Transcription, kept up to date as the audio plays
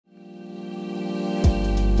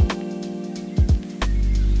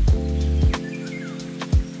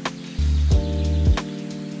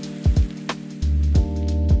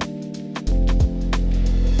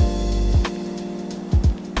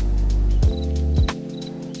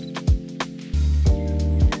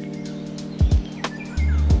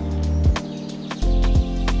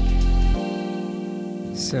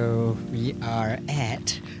So we are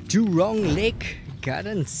at Jurong Lake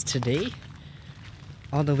Gardens today,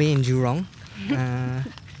 all the way in Jurong.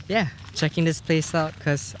 Yeah, checking this place out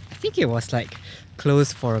because I think it was like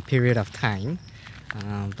closed for a period of time.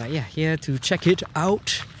 But yeah, here to check it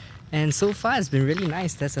out. And so far it's been really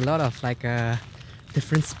nice. There's a lot of like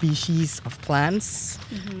different species of plants.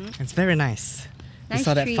 It's very nice. We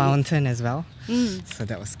saw that fountain as well, so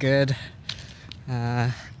that was good.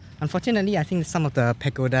 Unfortunately, I think some of the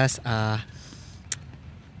pagodas are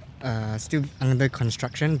still under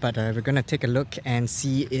construction, but we're gonna take a look and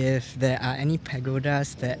see if there are any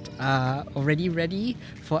pagodas that are already ready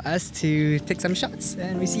for us to take some shots,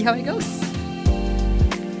 and we see how it goes.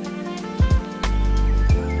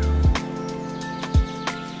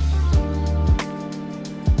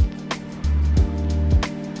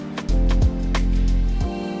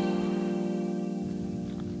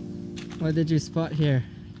 What did you spot here?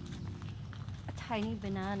 Tiny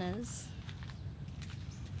bananas.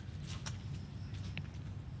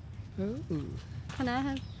 Oh. Can I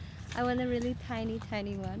have? I want a really tiny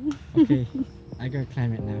one. Okay, I gotta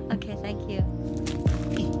climb it now. Okay, thank you.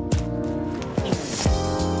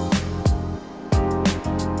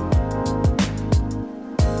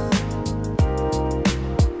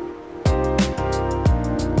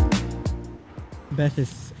 Beth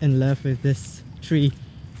is in love with this tree.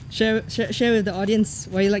 Share with the audience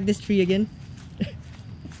why you like this tree again.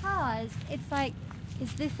 Because it's like,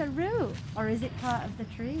 is this a root or is it part of the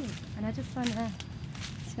tree? And I just wanna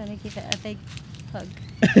give it a big hug.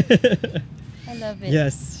 I love it.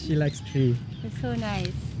 Yes, she likes tree. It's so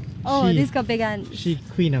nice. Oh, this got big ants. She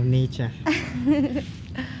queen of nature. It's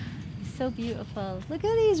so beautiful. Look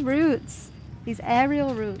at these roots, these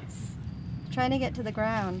aerial roots, trying to get to the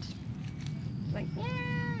ground. Like,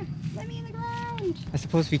 yeah, let me in the ground. I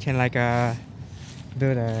suppose we can like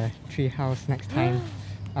build a tree house next time.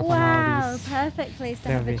 Up on all Wow, these. perfect place to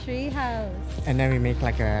have a tree house. And then we make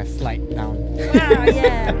like a slide down. Wow,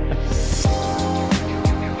 yeah.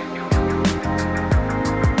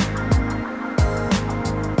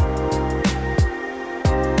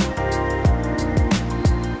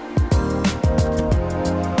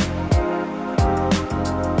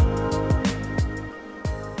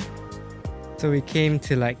 So we came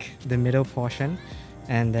to like the middle portion,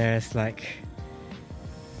 and there's like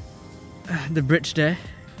the bridge there,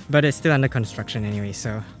 but it's still under construction anyway,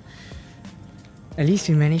 so at least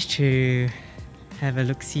we managed to have a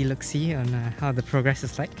look-see on how the progress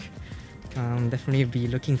is like. Definitely be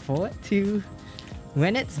looking forward to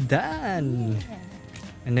when it's done. Yeah.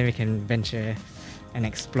 And then we can venture and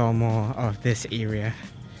explore more of this area.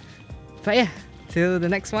 But yeah, till the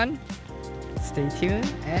next one, stay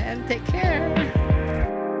tuned and take care.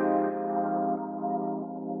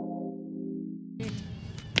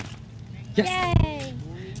 Yes. Yay!